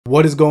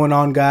What is going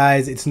on,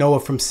 guys? It's Noah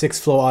from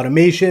SixFlow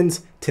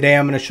Automations. Today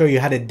I'm going to show you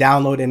how to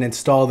download and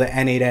install the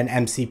N8N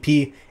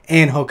MCP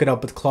and hook it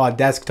up with Claude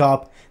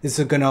Desktop. This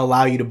is going to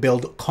allow you to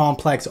build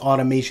complex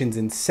automations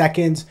in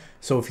seconds.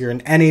 So if you're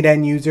an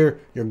N8N user,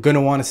 you're going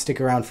to want to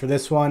stick around for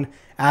this one.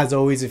 As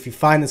always, if you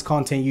find this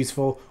content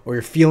useful or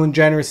you're feeling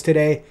generous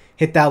today,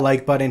 hit that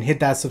like button,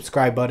 hit that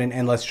subscribe button,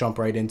 and let's jump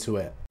right into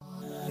it.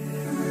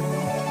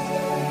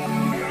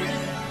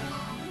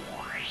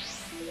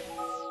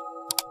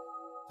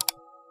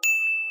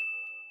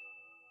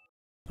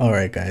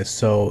 Alright guys,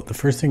 so the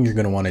first thing you're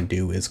going to want to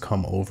do is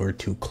come over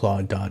to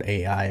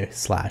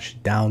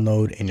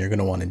Claude.ai/download, and you're going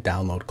to want to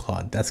download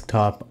Claude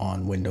Desktop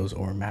on Windows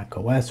or Mac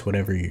OS,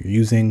 whatever you're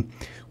using.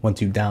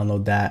 Once you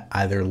download that,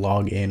 either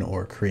log in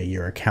or create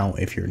your account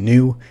if you're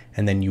new,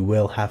 and then you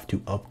will have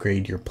to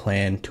upgrade your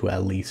plan to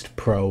at least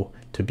Pro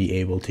to be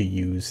able to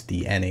use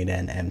the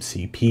N8N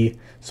MCP.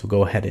 So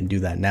go ahead and do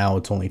that now.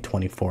 It's only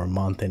 $24 a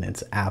month and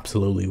it's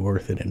absolutely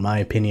worth it in my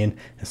opinion,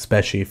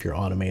 especially if you're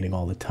automating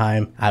all the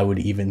time. I would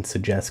even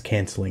suggest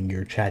canceling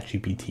your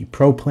ChatGPT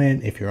Pro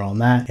plan if you're on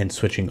that and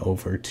switching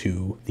over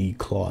to the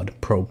Claude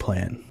Pro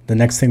plan. The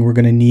next thing we're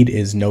going to need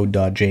is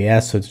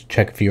Node.js. So to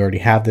check if you already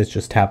have this,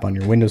 just tap on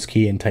your Windows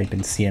key and type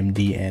in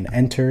CMD and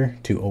enter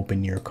to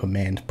open your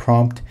command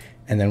prompt.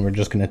 And then we're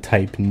just going to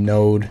type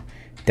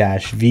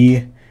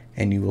node-v.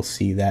 And you will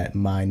see that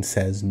mine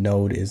says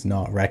node is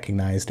not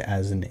recognized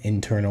as an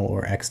internal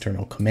or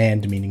external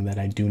command, meaning that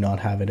I do not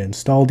have it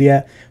installed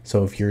yet.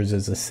 So if yours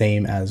is the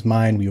same as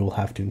mine, we will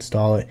have to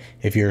install it.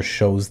 If yours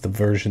shows the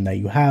version that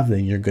you have,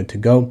 then you're good to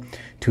go.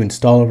 To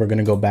install it, we're going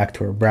to go back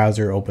to our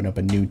browser, open up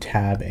a new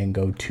tab, and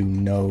go to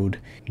nodejs.org.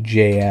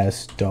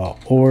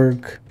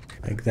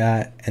 like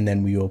that, and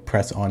then we will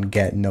press on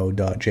get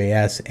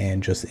node.js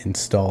and just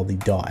install the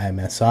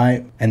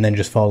 .msi, and then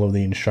just follow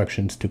the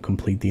instructions to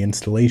complete the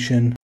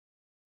installation.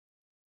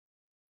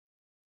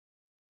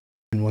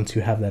 And once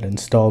you have that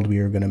installed, we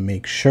are going to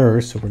make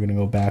sure, so we're going to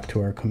go back to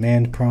our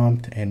command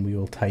prompt and we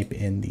will type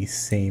in the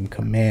same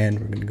command.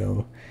 We're going to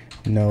go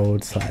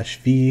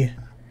node/v,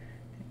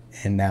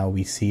 and now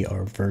we see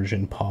our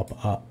version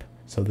pop up.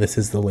 So this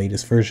is the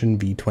latest version,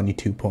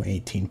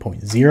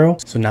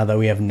 v22.18.0. So now that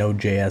we have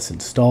Node.js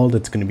installed,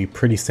 it's going to be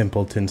pretty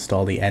simple to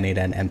install the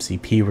N8N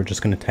MCP. We're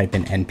just going to type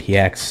in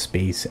npx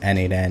space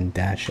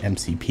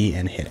N8N-MCP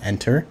and hit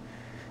enter.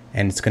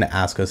 And it's going to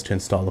ask us to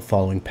install the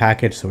following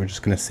package. So we're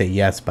just going to say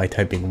yes by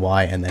typing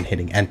Y and then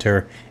hitting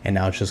enter. And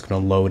now it's just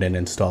going to load and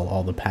install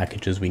all the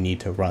packages we need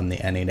to run the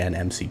N8N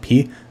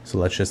MCP. So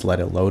let's just let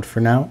it load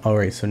for now. All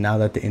right, so now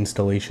that the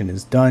installation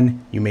is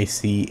done, you may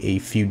see a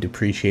few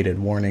depreciated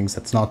warnings.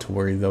 That's not to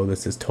worry though.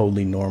 This is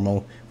totally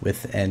normal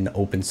with an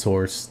open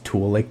source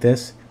tool like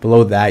this.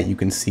 Below that, you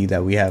can see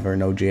that we have our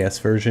Node.js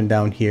version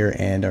down here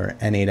and our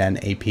N8N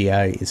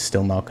API is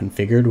still not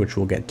configured, which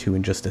we'll get to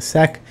in just a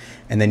sec.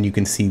 And then you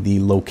can see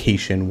the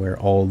location where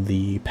all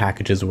the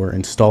packages were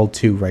installed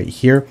to right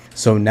here.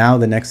 So now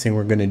the next thing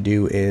we're going to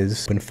do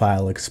is open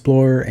File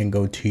Explorer and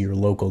go to your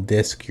local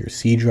disk, your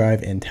C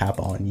drive, and tap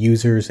on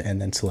users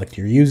and then select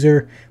your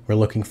user. We're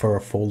looking for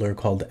a folder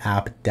called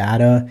app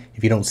data.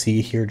 If you don't see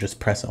it here, just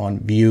press on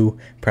view,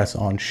 press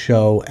on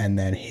show, and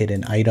then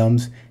hidden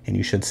items, and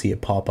you should see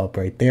it pop up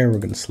right there. We're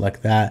going to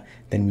select that.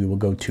 Then we will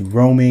go to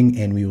roaming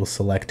and we will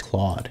select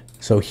Claude.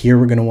 So here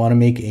we're going to want to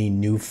make a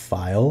new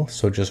file.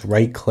 So just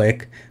right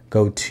click,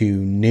 go to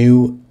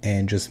new,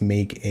 and just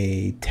make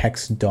a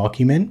text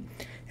document.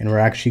 And we're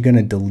actually going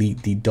to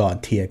delete the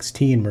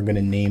 .txt and we're going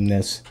to name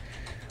this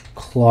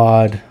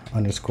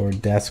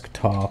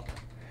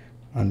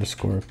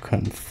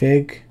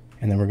Claude_desktop_config.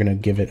 And then we're going to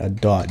give it a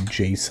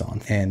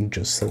 .json and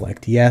just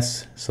select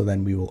yes. So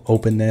then we will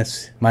open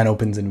this. Mine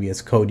opens in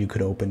VS Code. You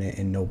could open it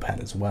in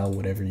Notepad as well,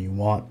 whatever you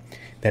want.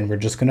 Then we're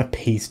just going to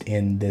paste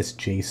in this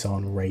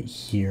JSON right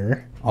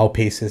here. I'll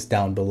paste this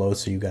down below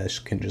so you guys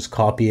can just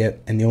copy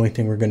it. And the only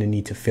thing we're going to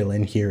need to fill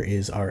in here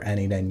is our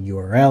N8N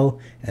URL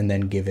and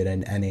then give it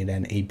an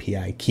N8N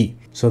API key.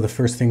 So the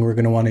first thing we're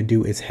going to want to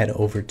do is head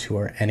over to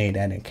our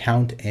N8N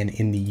account, and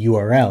in the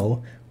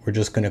URL, we're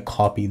just going to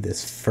copy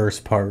this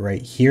first part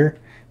right here,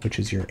 which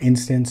is your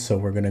instance. So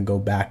we're going to go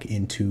back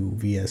into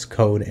VS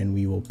Code and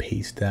we will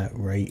paste that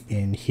right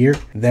in here.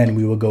 Then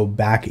we will go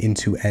back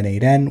into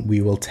N8N.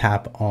 We will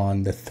tap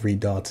on the three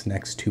dots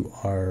next to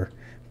our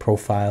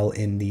profile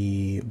in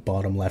the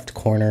bottom left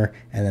corner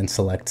and then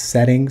select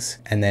settings.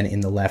 And then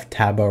in the left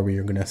tab bar, we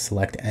are going to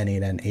select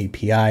N8N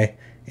API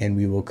and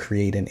we will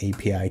create an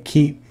API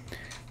key.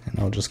 And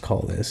I'll just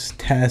call this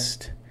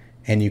test.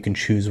 And you can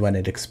choose when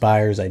it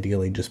expires.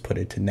 Ideally, just put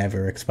it to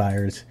never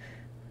expires.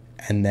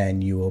 And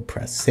then you will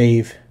press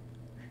save.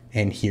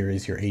 And here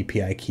is your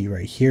API key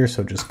right here.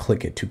 So just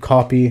click it to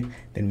copy.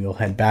 Then we will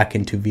head back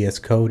into VS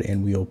Code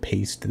and we will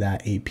paste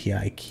that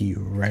API key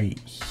right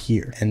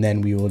here. And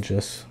then we will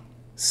just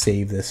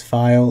save this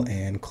file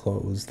and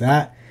close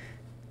that.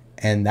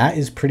 And that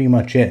is pretty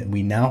much it.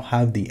 We now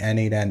have the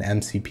N8N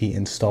MCP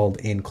installed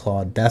in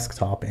Claude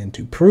Desktop. And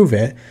to prove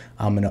it,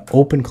 I'm going to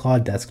open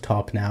Claude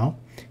Desktop now.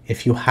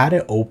 If you had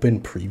it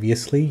open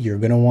previously, you're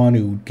going to want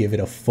to give it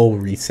a full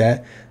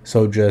reset.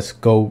 So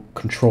just go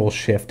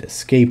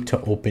Control-Shift-Escape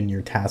to open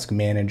your task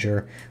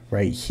manager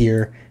right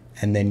here.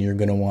 And then you're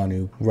going to want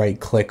to right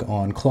click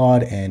on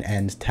Claude and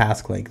end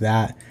task like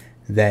that.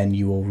 Then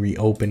you will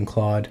reopen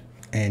Claude.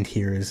 And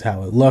here is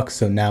how it looks.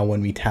 So now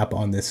when we tap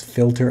on this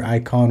filter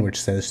icon,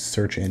 which says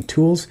search and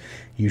tools,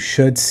 you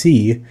should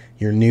see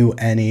your new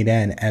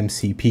N8N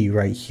MCP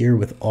right here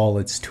with all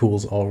its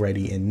tools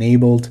already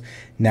enabled.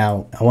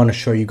 Now I want to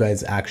show you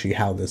guys actually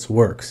how this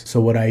works. So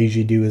what I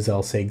usually do is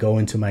I'll say go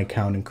into my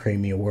account and create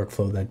me a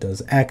workflow that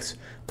does X,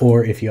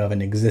 or if you have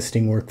an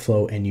existing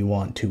workflow and you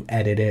want to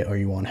edit it or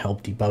you want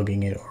help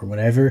debugging it or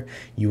whatever,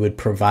 you would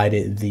provide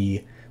it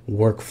the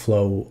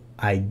workflow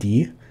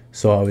ID.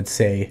 So I would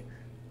say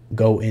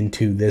go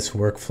into this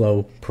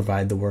workflow,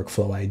 provide the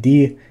workflow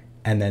ID,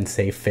 and then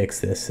say fix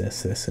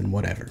this, and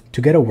whatever.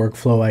 To get a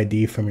workflow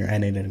ID from your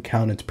N8N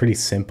account, it's pretty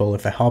simple.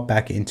 If I hop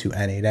back into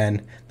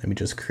N8N, let me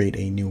just create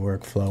a new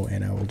workflow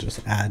and I will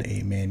just add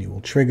a manual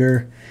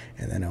trigger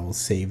and then I will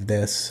save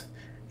this.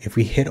 If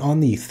we hit on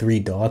the three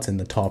dots in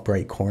the top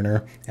right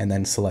corner and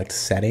then select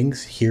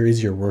settings, here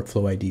is your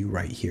workflow ID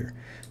right here.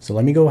 So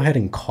let me go ahead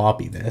and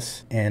copy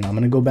this and I'm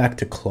going to go back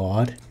to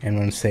Claude and I'm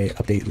going to say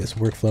update this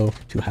workflow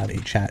to have a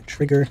chat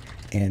trigger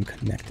and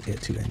connect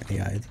it to an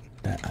AI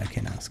that I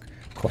can ask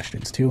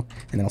questions to.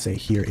 And then I'll say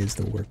here is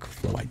the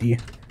workflow ID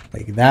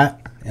like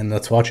that, and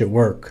let's watch it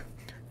work.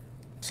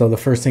 So the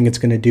first thing it's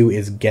going to do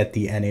is get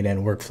the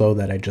N8N workflow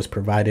that I just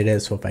provided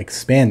it. So if I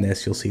expand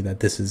this, you'll see that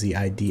this is the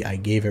ID I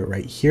gave it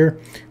right here.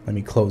 Let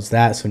me close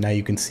that. So now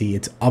you can see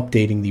it's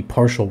updating the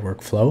partial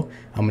workflow.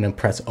 I'm going to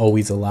press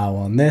always allow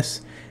on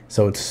this.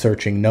 So it's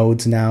searching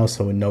nodes now,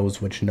 so it knows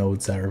which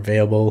nodes are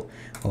available.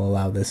 I'll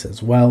allow this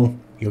as well.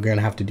 You're going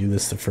to have to do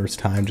this the first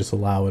time, just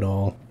allow it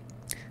all.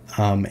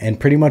 And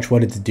pretty much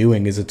what it's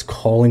doing is it's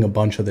calling a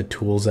bunch of the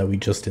tools that we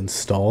just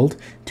installed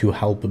to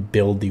help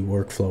build the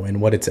workflow. And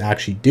what it's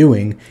actually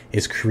doing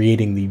is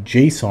creating the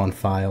JSON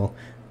file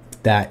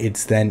that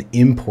it's then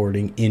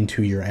importing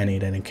into your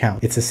N8N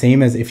account. It's the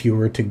same as if you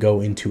were to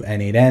go into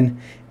N8N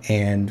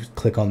and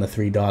click on the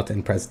three dots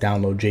and press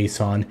download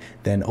JSON,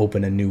 then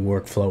open a new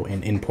workflow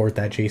and import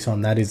that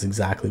JSON. That is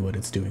exactly what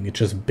it's doing. It's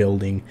just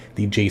building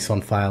the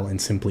JSON file and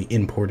simply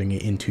importing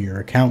it into your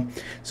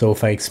account. So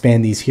if I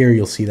expand these here,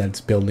 you'll see that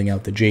it's building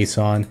out the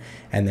JSON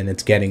and then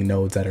it's getting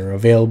nodes that are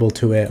available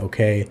to it.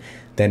 Okay.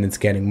 Then it's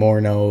getting more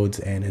nodes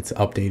and it's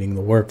updating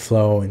the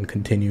workflow and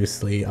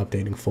continuously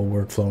updating full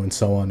workflow and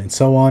so on and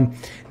so on.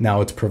 Now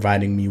it's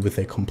providing me with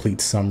a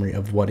complete summary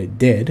of what it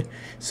did.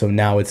 So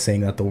now it's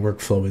saying that the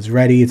workflow is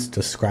ready. It's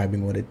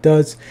describing what it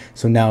does.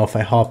 So now if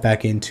I hop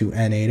back into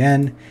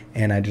N8N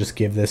and I just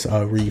give this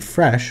a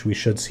refresh, we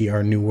should see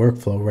our new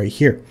workflow right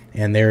here.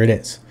 And there it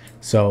is.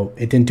 So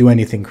it didn't do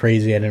anything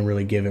crazy. I didn't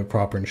really give it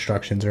proper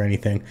instructions or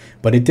anything,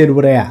 but it did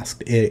what I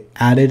asked. It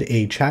added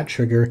a chat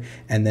trigger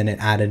and then it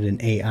added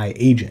an AI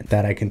agent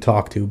that I can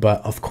talk to.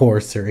 But of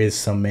course, there is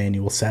some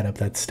manual setup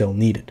that's still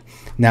needed.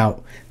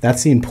 Now,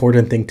 that's the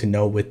important thing to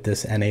know with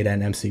this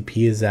N8N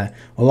MCP is that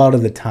a lot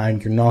of the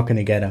time you're not going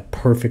to get a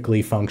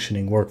perfectly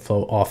functioning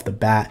workflow off the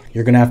bat.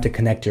 You're going to have to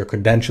connect your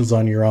credentials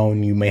on your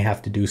own. You may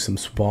have to do some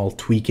small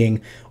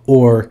tweaking,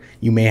 or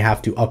you may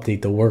have to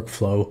update the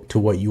workflow to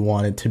what you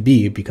want it to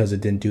be because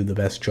it didn't do the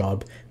best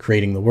job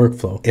creating the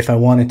workflow. If I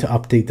wanted to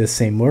update this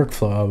same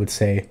workflow, I would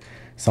say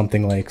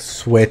something like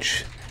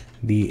switch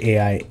the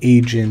AI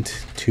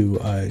agent to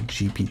a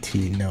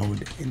GPT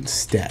node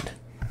instead.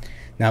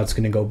 Now it's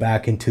going to go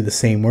back into the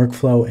same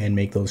workflow and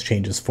make those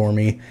changes for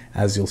me,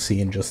 as you'll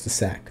see in just a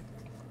sec.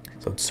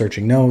 So it's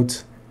searching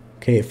nodes.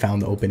 Okay, it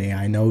found the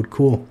OpenAI node.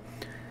 Cool.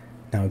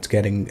 Now it's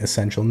getting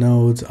essential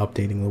nodes,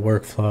 updating the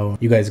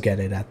workflow. You guys get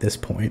it at this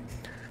point.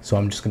 So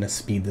I'm just going to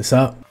speed this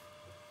up.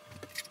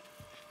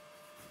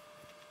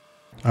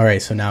 All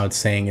right, so now it's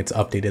saying it's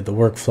updated the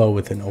workflow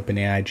with an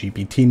OpenAI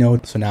GPT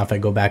node. So now if I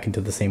go back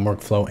into the same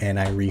workflow and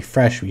I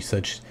refresh, we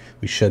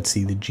should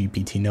see the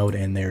GPT node,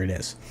 and there it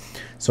is.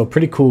 So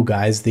pretty cool,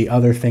 guys. The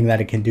other thing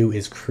that it can do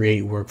is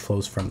create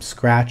workflows from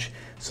scratch.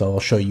 So I'll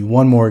show you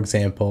one more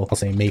example. I'll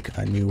say make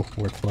a new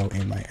workflow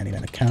in my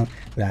N8N account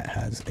that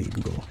has a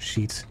Google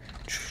Sheets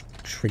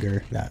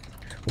trigger that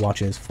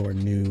watches for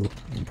new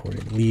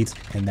imported leads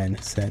and then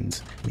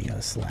sends me a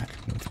Slack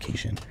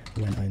notification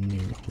when a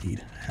new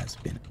lead has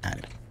been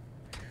added.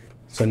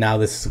 So now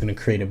this is going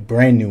to create a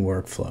brand new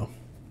workflow.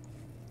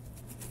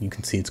 You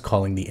can see it's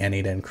calling the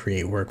N8N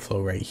create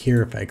workflow right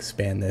here. If I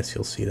expand this,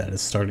 you'll see that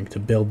it's starting to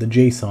build the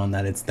JSON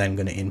that it's then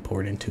going to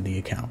import into the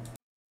account.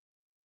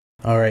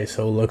 All right,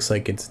 so it looks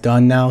like it's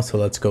done now. So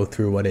let's go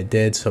through what it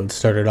did. So it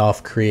started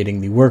off creating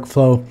the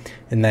workflow,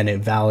 and then it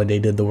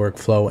validated the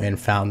workflow and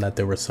found that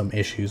there were some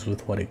issues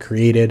with what it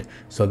created.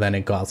 So then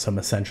it got some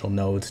essential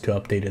nodes to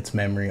update its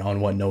memory on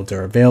what nodes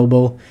are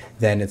available.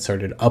 Then it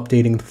started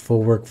updating the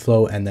full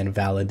workflow and then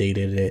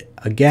validated it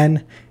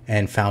again.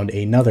 and found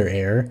another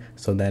error.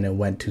 So then it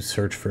went to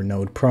search for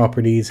node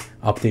properties,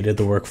 updated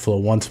the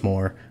workflow once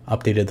more,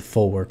 updated the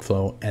full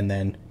workflow, and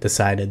then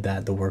decided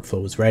that the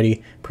workflow was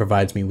ready,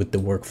 provides me with the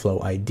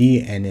workflow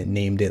ID, and it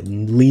named it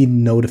lead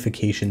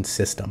notification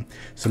system.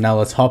 So now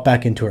let's hop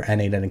back into our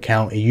N8N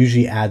account. It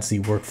usually adds the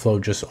workflow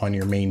just on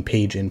your main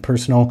page in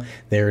personal.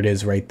 There it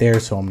is right there.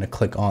 So I'm going to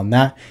click on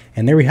that,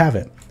 and there we have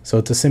it. So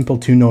it's a simple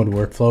 2-node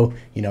workflow.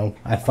 You know,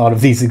 I thought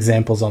of these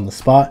examples on the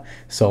spot.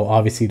 So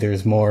obviously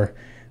there's more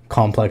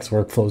complex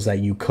workflows that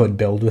you could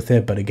build with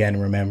it. But again,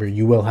 remember,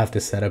 you will have to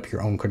set up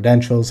your own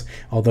credentials,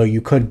 although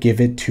you could give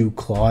it to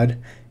Claude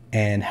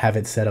and have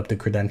it set up the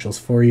credentials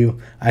for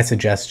you. I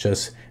suggest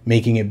just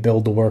making it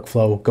build the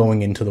workflow,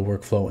 going into the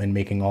workflow, and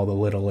making all the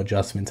little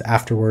adjustments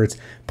afterwards.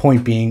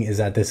 Point being is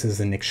that this is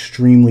an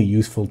extremely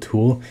useful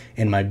tool,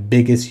 and my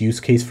biggest use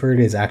case for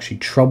it is actually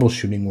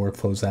troubleshooting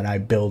workflows that I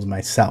build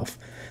myself.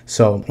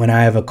 So when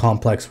I have a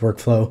complex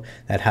workflow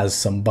that has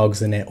some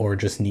bugs in it or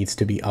just needs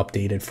to be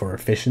updated for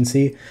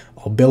efficiency,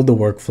 I'll build the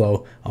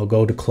workflow, I'll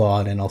go to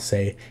Claude and I'll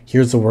say,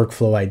 here's the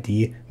workflow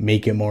ID,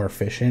 make it more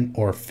efficient,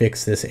 or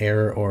fix this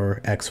error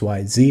or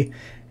XYZ.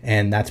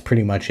 And that's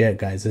pretty much it,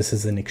 guys. This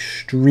is an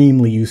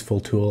extremely useful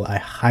tool. I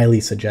highly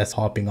suggest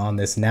hopping on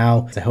this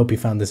now. I hope you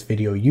found this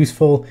video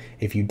useful.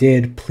 If you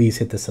did, please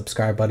hit the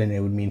subscribe button. It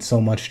would mean so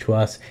much to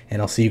us.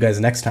 And I'll see you guys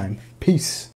next time. Peace.